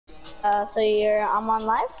I'm on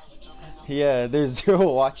live? Yeah, there's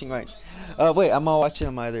 0 watching right. Wait, I'm watching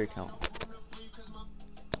on my other account.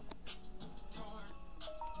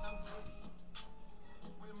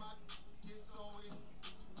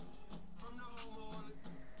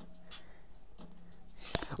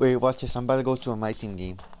 Wait, watch this. I'm about to go to a my team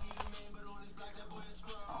game.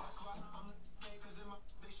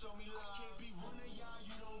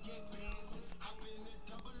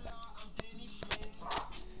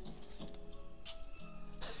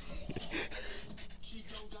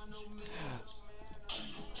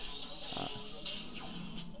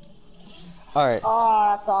 All right.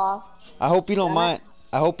 Oh, that's off. I hope you don't Damn it. mind.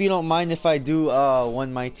 I hope you don't mind if I do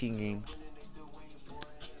one my team game.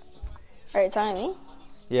 Are you telling me?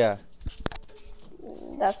 Yeah.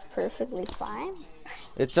 That's perfectly fine.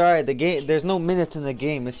 It's all right. The game. There's no minutes in the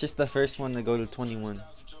game. It's just the first one to go to 21.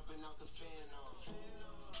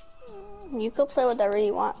 You could play whatever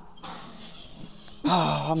you want.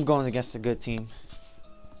 I'm going against a good team.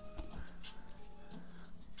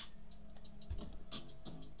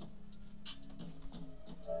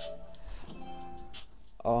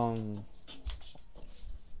 Um.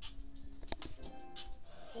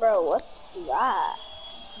 Bro, what's that?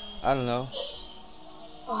 I don't know.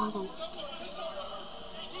 Oh,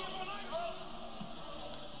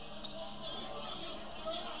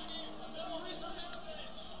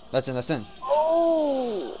 That's in. That's in.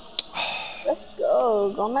 oh, let's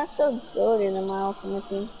go. Gomez so good in my ultimate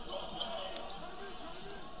team.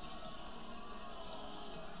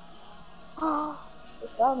 Oh,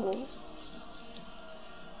 it's ugly.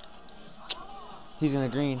 He's in the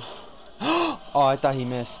green. Oh, I thought he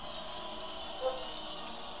missed.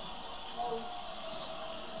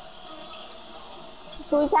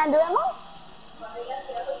 So we can't do it more?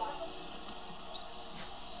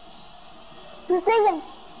 To Steven!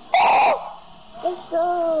 Oh! Let's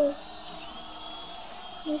go!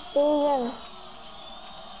 He's Steven.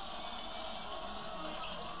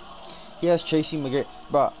 He has Tracy McGrady.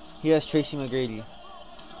 Bro, he has Tracy McGrady.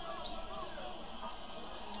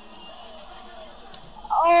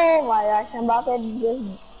 Oh my gosh, Mbappe just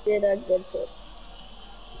did a good trip.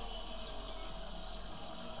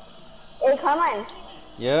 Hey, Carmine.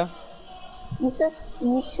 Yeah? You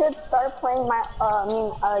should start playing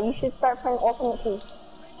you should start playing Ultimate Team.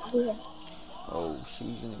 Yeah. Oh,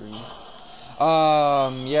 shoes in the green.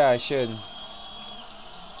 Yeah, I should.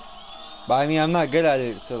 But I mean, I'm not good at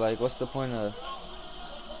it, so like, what's the point of?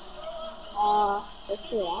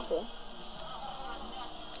 Just you want to.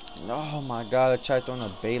 Oh my God, I tried throwing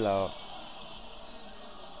a bailout.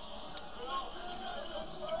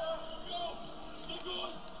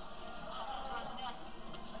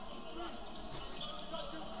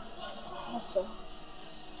 Let's go.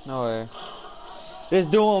 No way. This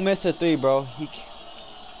dude won't miss a three, bro.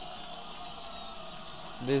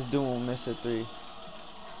 This dude won't miss a three.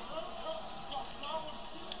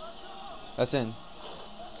 That's in.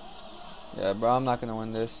 Yeah, bro, I'm not gonna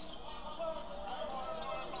win this.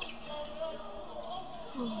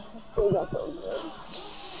 Oh, this thing is so good.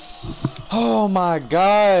 Oh my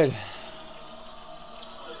God.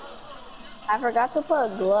 I forgot to put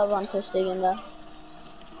a glove on Ter Stegen though.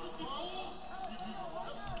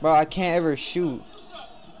 Bro, I can't ever shoot.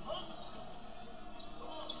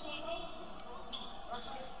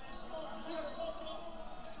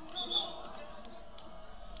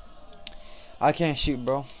 I can't shoot,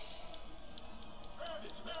 bro.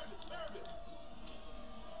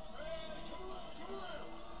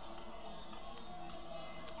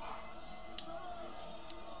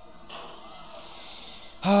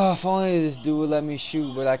 If only this dude would let me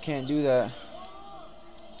shoot, but I can't do that.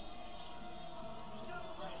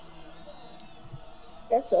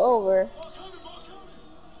 It's over.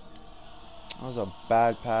 That was a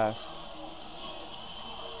bad pass.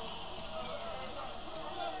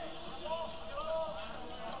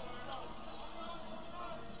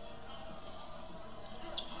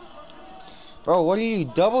 Bro, what are you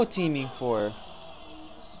double teaming for?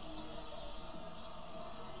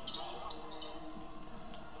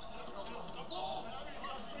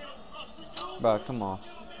 Bro, come on.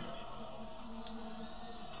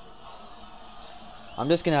 I'm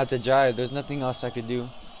just gonna have to drive. There's nothing else I could do.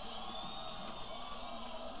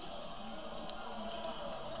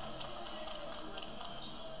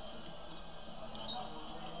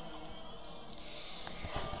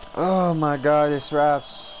 Oh my God, this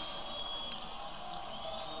wraps.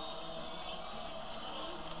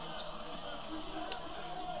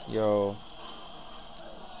 Yo.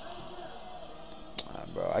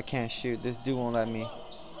 Bro, I can't shoot. This dude won't let me.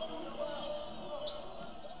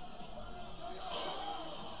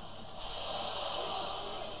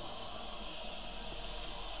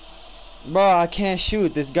 Bro, I can't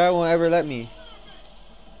shoot. This guy won't ever let me.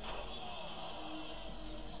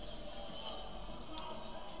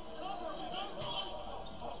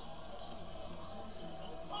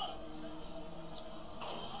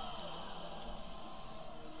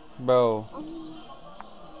 Bro.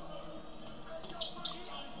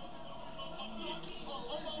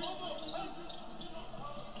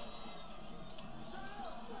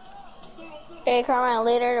 Hey, Carmine,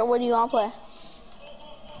 later, what do you want to play?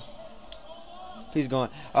 He's going.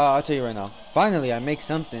 I'll tell you right now. Finally, I make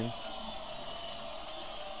something.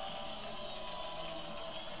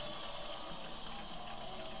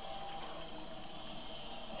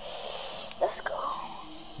 Let's go.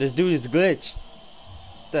 This dude is glitched.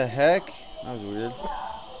 The heck? That was weird.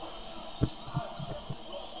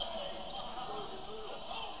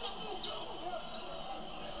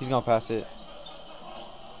 He's gonna pass it.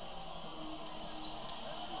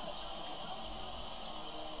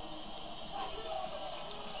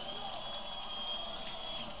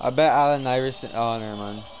 I bet Allen Iverson. Oh, never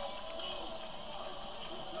mind.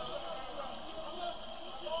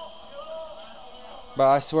 But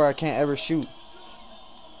I swear I can't ever shoot.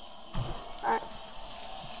 Alright.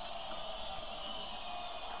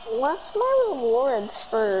 What's my rewards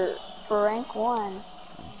for rank 1?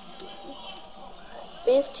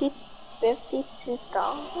 52,000?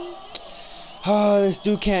 Oh, this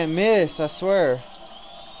dude can't miss, I swear.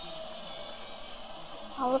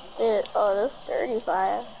 How about this? Oh, this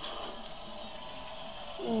 35.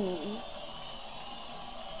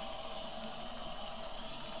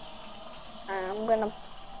 I'm gonna.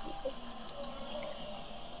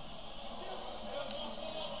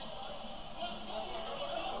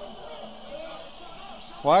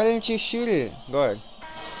 Why didn't you shoot it? Go ahead.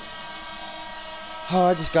 Oh,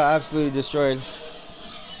 I just got absolutely destroyed.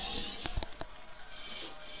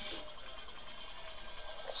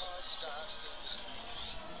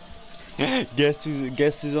 Guess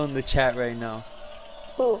who's on the chat right now?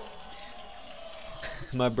 Who?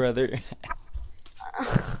 My brother.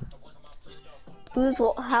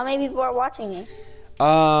 How many people are watching you?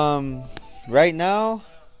 Right now,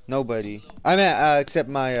 nobody. I mean, except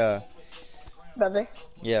my Brother.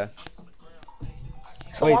 yeah.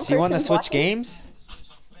 So Wait, one so you want to person's switch watching? games?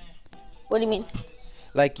 What do you mean?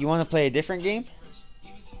 Like, you want to play a different game?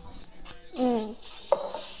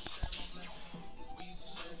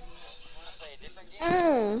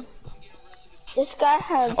 This guy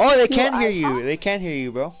has. Oh, they two can't hear icons? you. They can't hear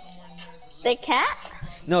you, bro. They can't?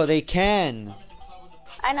 No, they can.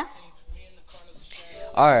 I know.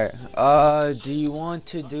 Alright, do you want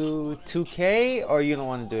to do 2K or you don't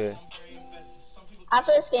want to do it?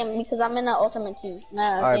 After this game, because I'm in the ultimate team. Game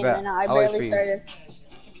bet. right now. I I'll wait for barely you. started.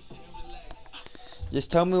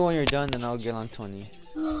 Just tell me when you're done, then I'll get on 20.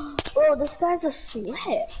 Bro, this guy's a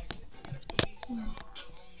sweat.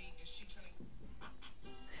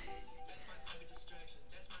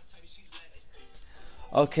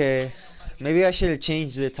 Okay, maybe I should have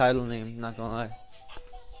changed the title name, not gonna lie.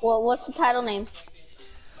 Well, what's the title name?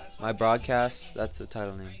 My broadcast, that's the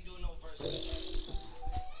title name.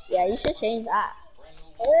 Yeah, you should change that.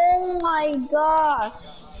 Oh my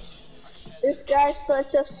gosh. This guy's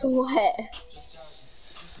such a sweat.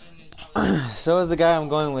 So is the guy I'm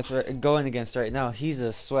going against right now. He's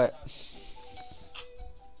a sweat.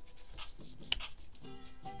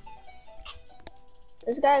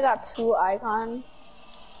 This guy got 2 icons.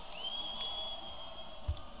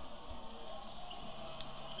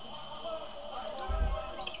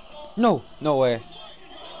 No, no way.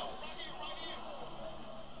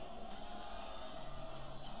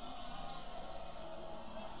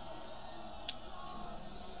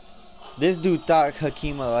 This dude thought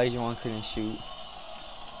Hakeem Olajuwon couldn't shoot.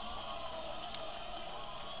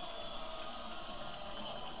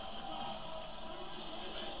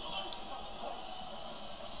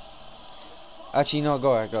 Actually, no,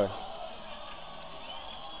 go ahead, go ahead.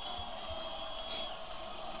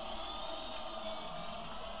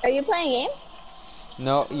 Are you playing a game?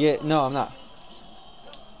 No, no, I'm not.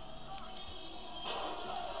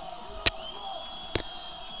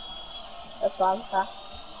 That's Lava.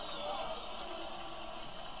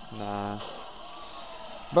 Nah.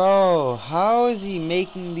 Bro, how is he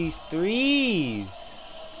making these threes?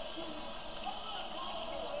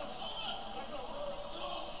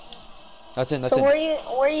 That's it, that's So it.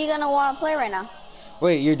 where are you gonna want to play right now?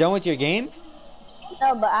 Wait, you're done with your game?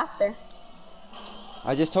 No, but after.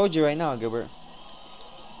 I just told you right now, Gilbert.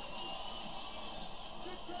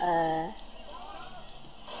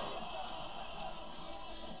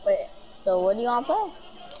 Wait. So what do you want to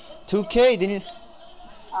play? 2K, didn't you?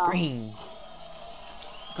 Green.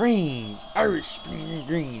 Green. Irish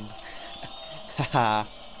green. Haha.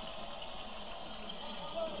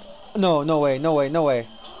 No, no way, no way, no way.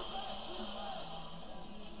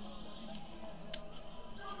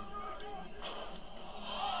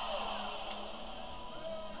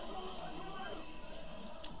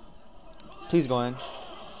 Please go in.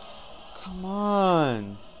 Come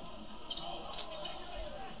on.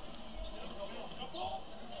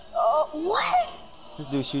 What? This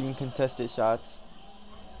dude shooting contested shots.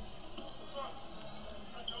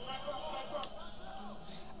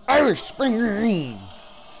 Irish Spring Green.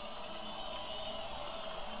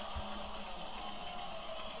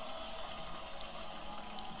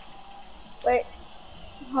 Wait,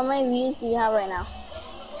 how many views do you have right now?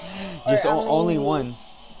 Just Or how many only views? one.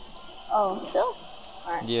 Oh, still?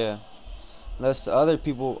 Alright. Yeah. Unless other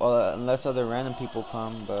random people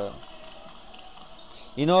come, but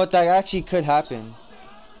you know what? That actually could happen.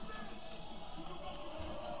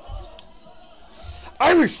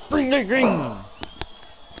 Irish Spring Green.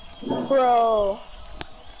 Bro.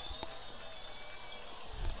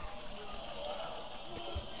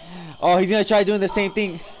 Oh, he's gonna try doing the same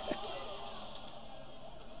thing.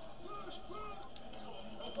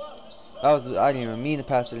 I didn't even mean to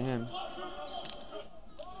pass it to him.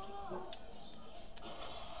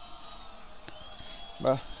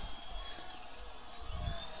 Bro.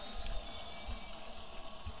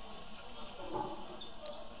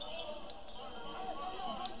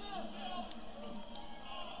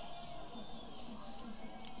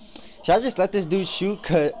 Should I just let this dude shoot?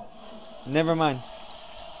 Never mind.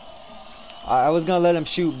 I was gonna let him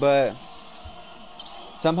shoot, but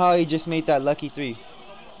somehow he just made that lucky three.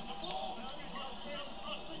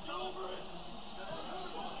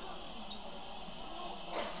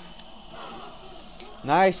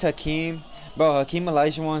 Nice, Hakeem. Bro, Hakeem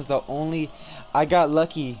Olajuwon's the only... I got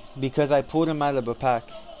lucky because I pulled him out of a pack.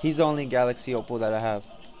 He's the only Galaxy Opal that I have.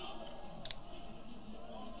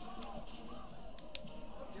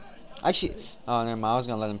 Actually... Oh, never mind. I was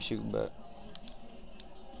gonna let him shoot, but...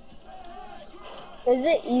 Is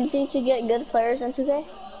it easy to get good players in 2K?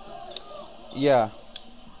 Yeah.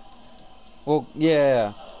 Well,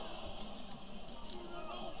 yeah.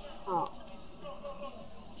 Oh.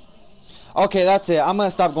 Okay, that's it. I'm gonna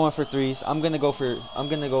stop going for threes. I'm gonna go for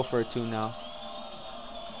a two now.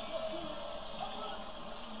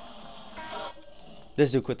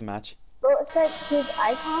 This dude quit the match. Bro, it's like his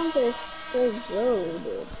icons are so good,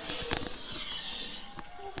 dude.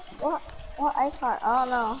 What icon? I don't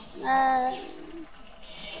know.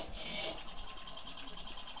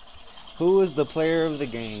 Who is the player of the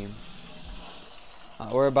game?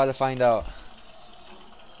 We're about to find out.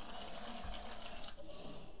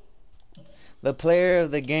 The player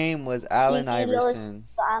of the game was Allen Iverson.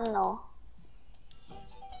 Lozano.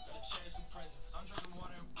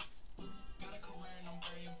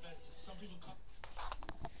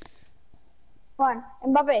 Come on,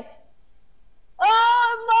 Mbappe.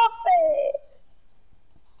 Oh, Mbappe!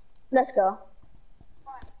 Let's go.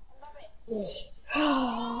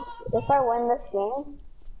 If I win this game,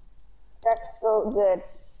 that's so good.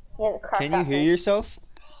 Can you hear yourself?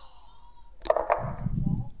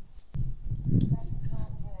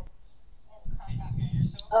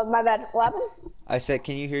 Oh, my bad. What happened? I said,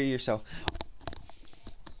 can you hear yourself?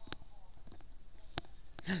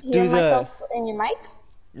 Hear myself in your mic?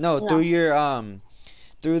 No, through your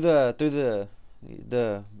through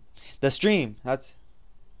the stream. That's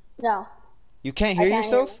No. You can't hear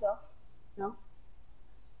yourself? Hear no.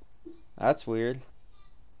 That's weird.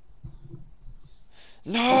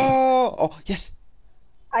 No. Oh, yes.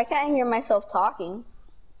 I can't hear myself talking.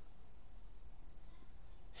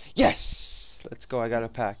 Yes. Let's go. I got a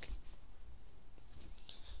pack.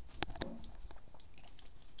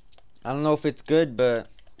 I don't know if it's good, but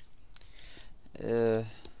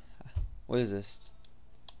what is this?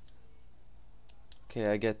 Okay,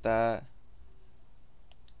 I get that.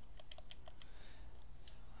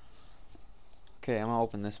 Okay, I'm gonna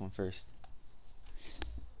open this one first.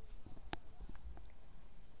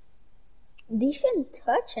 You shouldn't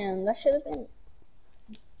touch him. That should have been.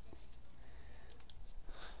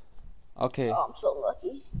 Okay. Oh, I'm so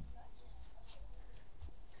lucky.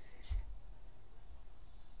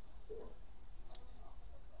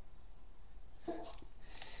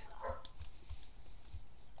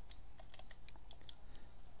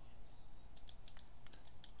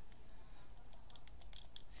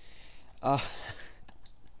 All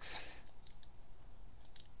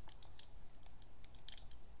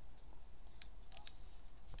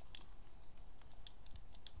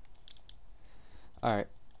right.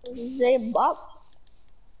 Zay-Bop.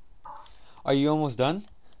 Are you almost done?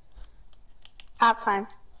 Halftime.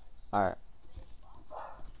 All right.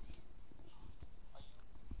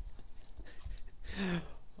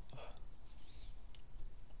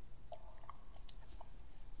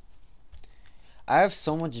 I have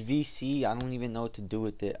so much VC, I don't even know what to do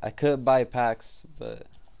with it. I could buy packs, but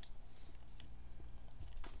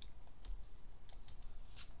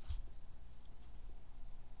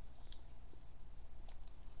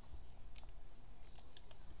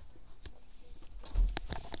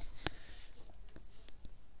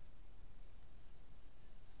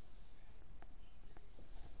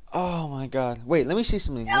oh my god. Wait, let me see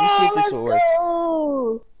something. Let me see Yeah, if this let's will work.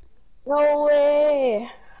 go! No way!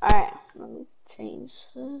 Alright, let me change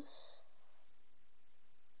this.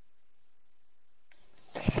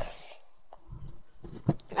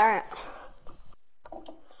 Alright.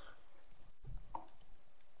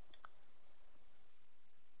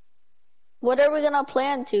 What are we gonna play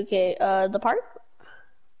on 2K? The park?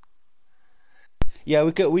 Yeah,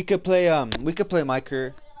 we could play my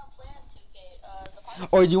career.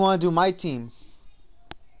 Or you want to do my team?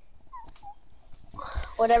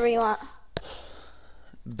 Whatever you want.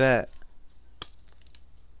 Bet.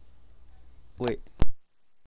 Wait.